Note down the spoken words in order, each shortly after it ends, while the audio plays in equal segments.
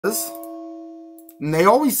And they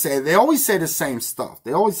always say the same stuff.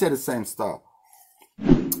 They always say the same stuff.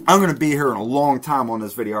 I'm going to be here in a long time on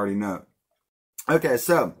this video, I already know. Okay,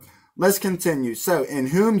 so let's continue. So, in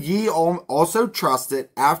whom ye also trusted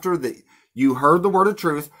after that you heard the word of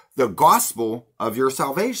truth, the gospel of your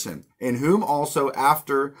salvation, in whom also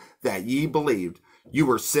after that ye believed, you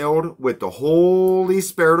were sealed with the Holy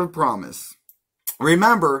Spirit of promise.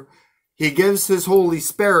 Remember, he gives his Holy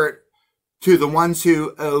Spirit to the ones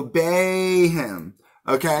who obey him.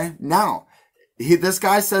 Okay, now, this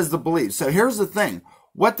guy says to believe. So here's the thing.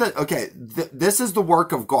 This is the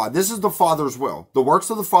work of God. This is the Father's will. The works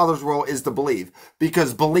of the Father's will is to believe,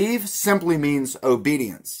 because believe simply means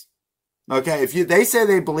obedience. Okay, if they say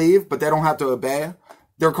they believe, but they don't have to obey,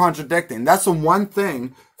 they're contradicting. That's the one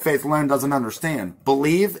thing Faith Alone doesn't understand.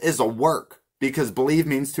 Believe is a work, because believe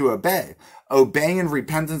means to obey. Obeying in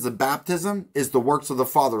repentance and baptism is the works of the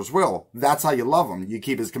Father's will. That's how you love him. You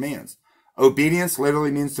keep his commands. Obedience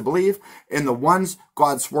literally means to believe, and the ones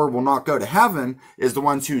God's word will not go to heaven is the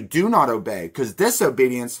ones who do not obey, because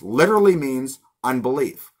disobedience literally means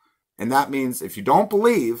unbelief. And that means if you don't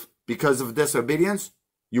believe because of disobedience,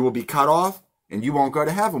 you will be cut off and you won't go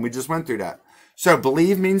to heaven. We just went through that. So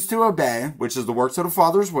believe means to obey, which is the works of the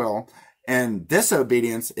Father's will, and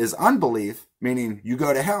disobedience is unbelief, meaning you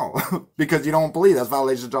go to hell because you don't believe. That's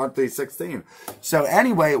violation of John 3:16. So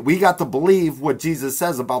anyway, we got to believe what Jesus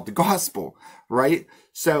says about the gospel, right?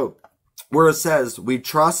 So where it says we're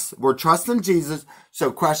trusting Jesus.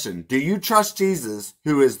 So question, do you trust Jesus,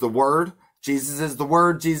 who is the word? Jesus is the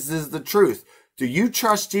word. Jesus is the truth. Do you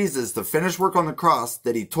trust Jesus, the finished work on the cross,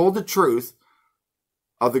 that he told the truth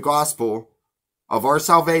of the gospel of our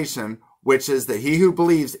salvation, which is that he who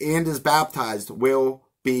believes and is baptized will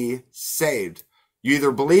be saved? You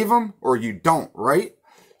either believe him or you don't, right?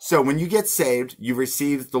 So when you get saved, you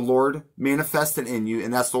receive the Lord manifested in you,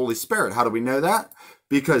 and that's the Holy Spirit. How do we know that?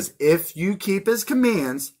 Because if you keep his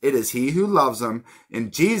commands, it is he who loves them,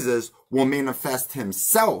 and Jesus will manifest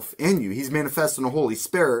himself in you. He's manifesting the Holy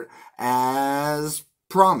Spirit as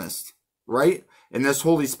promised, right? And this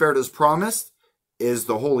Holy Spirit as promised is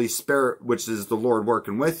the Holy Spirit, which is the Lord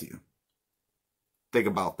working with you. Think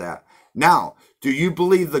about that. Now, do you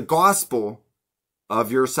believe the gospel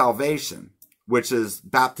of your salvation, which is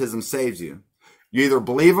baptism saves you? You either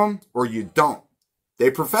believe him or you don't. They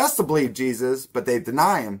profess to believe Jesus, but they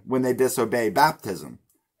deny him when they disobey baptism.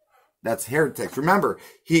 That's heretics. Remember,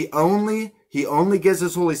 he only gives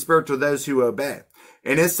his Holy Spirit to those who obey.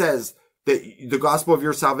 And it says that the gospel of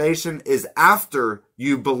your salvation is after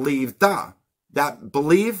you believe That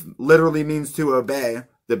believe literally means to obey.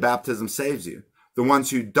 The baptism saves you. The ones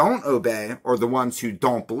who don't obey are the ones who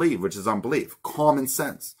don't believe, which is unbelief. Common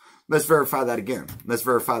sense. Let's verify that again.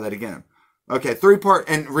 Okay, three-part.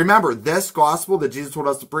 And remember, this gospel that Jesus told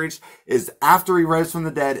us to preach is after he rose from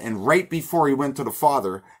the dead and right before he went to the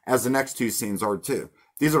Father, as the next two scenes are too.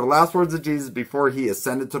 These are the last words of Jesus before he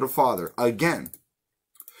ascended to the Father. Again,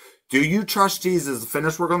 do you trust Jesus, the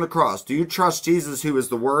finished work on the cross? Do you trust Jesus, who is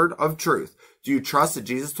the word of truth? Do you trust that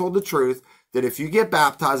Jesus told the truth, that if you get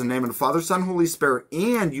baptized in the name of the Father, Son, Holy Spirit,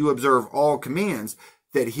 and you observe all commands,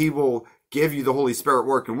 that he will give you the Holy Spirit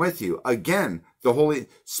working with you? Again, the Holy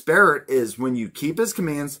Spirit is when you keep his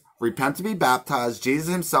commands, repent to be baptized, Jesus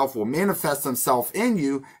himself will manifest himself in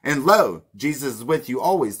you, and lo, Jesus is with you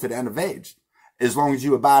always to the end of age. As long as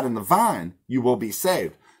you abide in the vine, you will be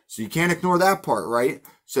saved. So you can't ignore that part, right?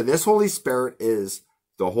 So this Holy Spirit is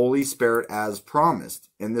the Holy Spirit as promised.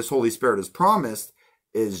 And this Holy Spirit as promised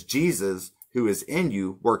is Jesus, who is in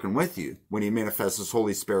you, working with you. When he manifests his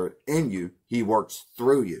Holy Spirit in you, he works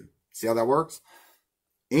through you. See how that works?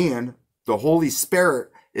 And the Holy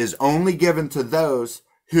Spirit is only given to those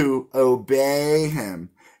who obey him.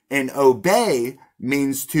 And obey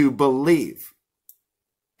means to believe.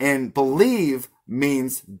 And believe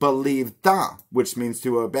means believe which means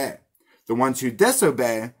to obey. The ones who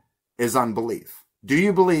disobey is unbelief. Do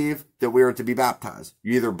you believe that we are to be baptized?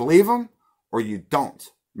 You either believe him or you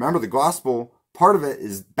don't. Remember, the gospel, part of it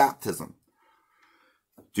is baptism.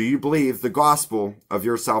 Do you believe the gospel of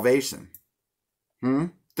your salvation?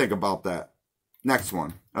 Think about that. Next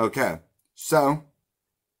one. Okay. So,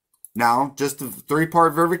 now, just a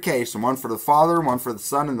three-part verification. One for the Father, one for the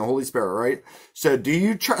Son, and the Holy Spirit, right? So, do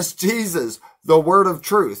you trust Jesus, the word of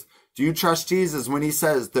truth? Do you trust Jesus when he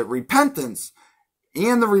says that repentance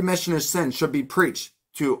and the remission of sin should be preached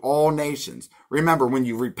to all nations? Remember, when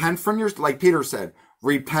you repent from your, like Peter said,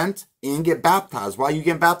 repent and get baptized. Why are you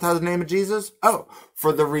getting baptized in the name of Jesus? Oh,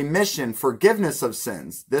 for the remission, forgiveness of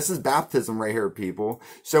sins. This is baptism right here, people.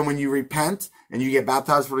 So when you repent and you get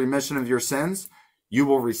baptized for the remission of your sins, you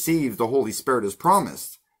will receive the Holy Spirit as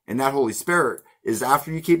promised. And that Holy Spirit is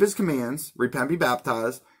after you keep his commands, repent, be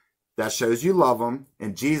baptized, that shows you love him,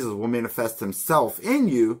 and Jesus will manifest himself in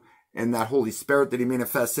you, and that Holy Spirit that he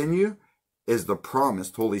manifests in you is the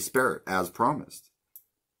promised Holy Spirit, as promised.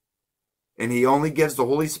 And he only gives the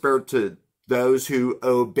Holy Spirit to those who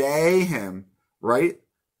obey him, right?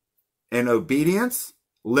 And obedience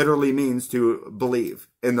literally means to believe.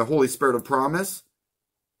 And the Holy Spirit of promise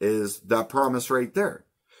is that promise right there.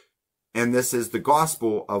 And this is the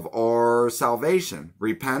gospel of our salvation.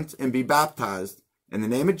 Repent and be baptized in the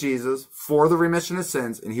name of Jesus for the remission of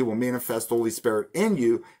sins, and he will manifest the Holy Spirit in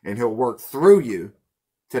you, and he'll work through you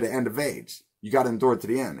to the end of age. You got to endure it to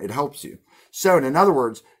the end. It helps you. So, in other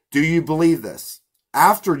words, do you believe this?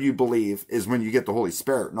 After you believe is when you get the Holy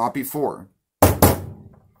Spirit, not before.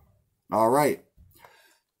 All right.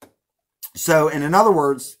 So, in other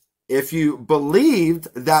words, if you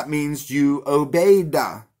believed, that means you obeyed,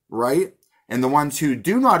 right? And the ones who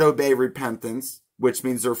do not obey repentance, which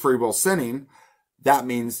means they're free will sinning, that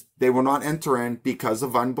means they will not enter in because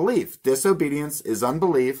of unbelief. Disobedience is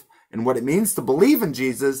unbelief, and what it means to believe in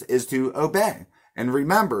Jesus is to obey. And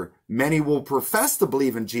remember, many will profess to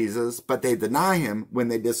believe in Jesus, but they deny him when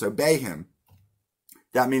they disobey him.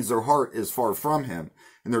 That means their heart is far from him,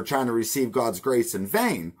 and they're trying to receive God's grace in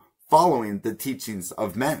vain, following the teachings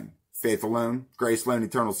of men. Faith alone, grace alone,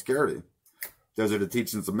 eternal security. Those are the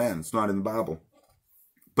teachings of men. It's not in the Bible.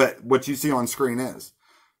 But what you see on screen is.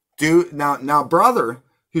 Now, brother,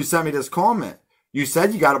 who sent me this comment, you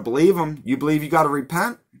said you got to believe him. You believe you got to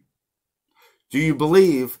repent? Do you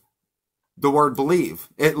believe the word believe?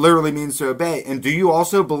 It literally means to obey. And do you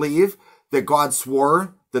also believe that God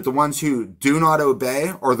swore that the ones who do not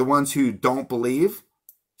obey are the ones who don't believe?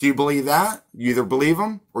 Do you believe that? You either believe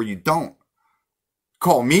him or you don't.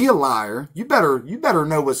 Call me a liar. You better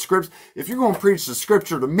know what scripture. If you're going to preach the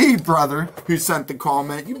scripture to me, brother, who sent the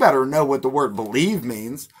comment, you better know what the word believe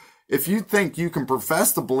means. If you think you can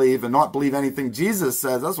profess to believe and not believe anything Jesus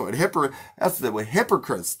says, that's what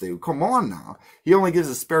hypocrites do. Come on now. He only gives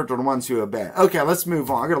the Spirit to the ones who obey. Okay, let's move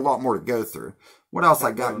on. I got a lot more to go through. What else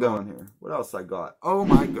I got going here? What else I got? Oh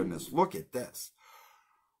my goodness. Look at this.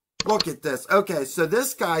 Look at this. Okay, so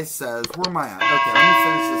this guy says, where am I at? Okay, let me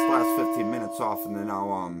finish this last 15 minutes off, and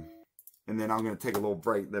then I'm going to take a little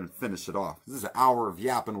break, then finish it off. This is an hour of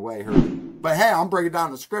yapping away here. But hey, I'm breaking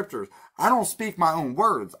down the scriptures. I don't speak my own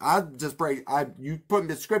words. You put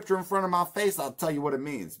the scripture in front of my face, I'll tell you what it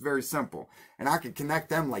means. Very simple. And I can connect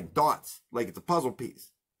them like dots, like it's a puzzle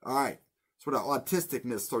piece. All right. That's where the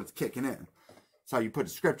autisticness starts kicking in. That's how you put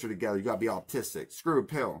the scripture together. You got to be autistic. Screw a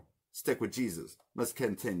pill. Stick with Jesus. Let's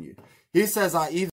continue. He says, I either